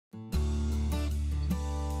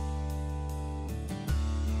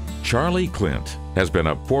Charlie Clint has been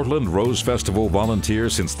a Portland Rose Festival volunteer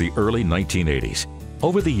since the early 1980s.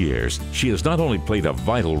 Over the years, she has not only played a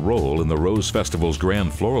vital role in the Rose Festival's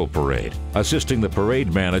Grand Floral Parade, assisting the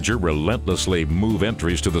parade manager relentlessly move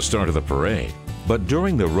entries to the start of the parade, but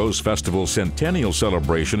during the Rose Festival Centennial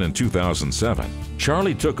Celebration in 2007,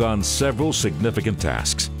 Charlie took on several significant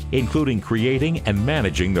tasks, including creating and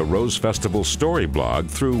managing the Rose Festival story blog,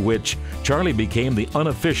 through which Charlie became the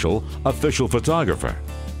unofficial official photographer,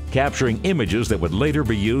 capturing images that would later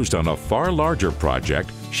be used on a far larger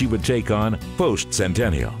project she would take on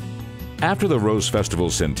post-Centennial. After the Rose Festival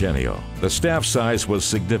Centennial, the staff size was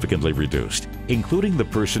significantly reduced, including the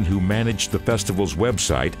person who managed the festival's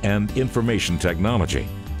website and information technology.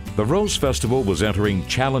 The Rose Festival was entering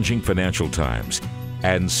challenging financial times,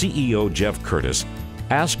 and CEO Jeff Curtis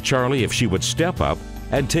asked Charlie if she would step up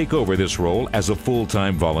and take over this role as a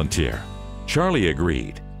full-time volunteer. Charlie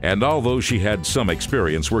agreed, and although she had some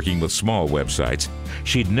experience working with small websites,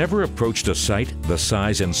 she'd never approached a site the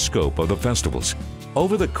size and scope of the festivals.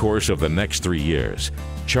 Over the course of the next 3 years,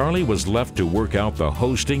 Charlie was left to work out the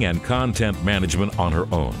hosting and content management on her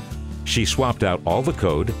own. She swapped out all the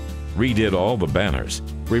code, redid all the banners,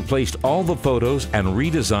 replaced all the photos, and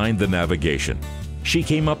redesigned the navigation. She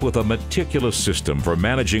came up with a meticulous system for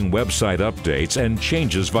managing website updates and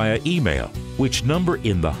changes via email, which number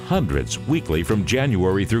in the hundreds weekly from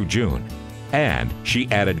January through June. And she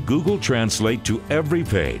added Google Translate to every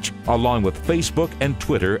page, along with Facebook and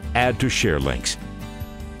Twitter add to share links.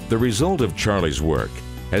 The result of Charlie's work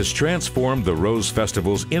has transformed the Rose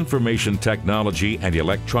Festival's information technology and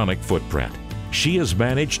electronic footprint. She has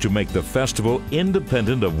managed to make the festival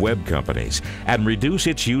independent of web companies and reduce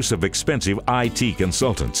its use of expensive IT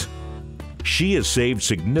consultants. She has saved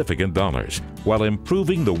significant dollars while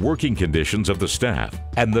improving the working conditions of the staff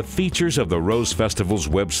and the features of the Rose Festival's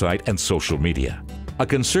website and social media. A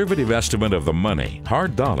conservative estimate of the money,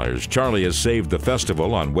 hard dollars, Charlie has saved the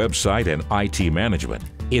festival on website and IT management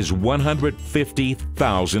is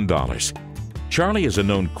 $150,000. Charlie is a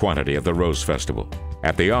known quantity at the Rose Festival,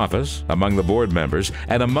 at the office, among the board members,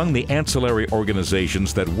 and among the ancillary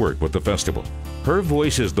organizations that work with the festival. Her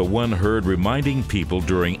voice is the one heard reminding people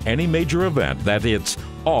during any major event that it's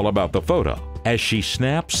all about the photo, as she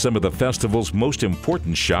snaps some of the festival's most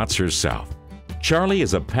important shots herself. Charlie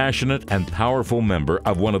is a passionate and powerful member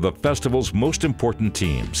of one of the festival's most important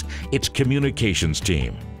teams, its communications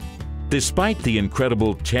team. Despite the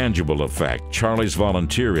incredible tangible effect Charlie's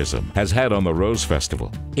volunteerism has had on the Rose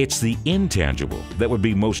Festival, it's the intangible that would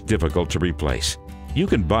be most difficult to replace. You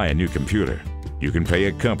can buy a new computer. You can pay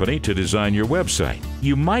a company to design your website.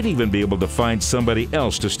 You might even be able to find somebody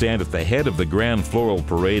else to stand at the head of the Grand Floral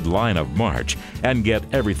Parade line of march and get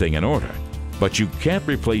everything in order. But you can't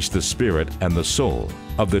replace the spirit and the soul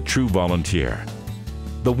of the true volunteer.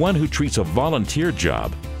 The one who treats a volunteer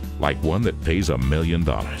job like one that pays $1 million.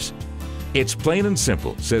 It's plain and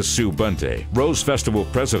simple, says Sue Bunte, Rose Festival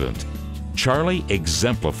president. Charlie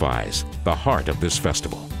exemplifies the heart of this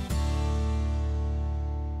festival.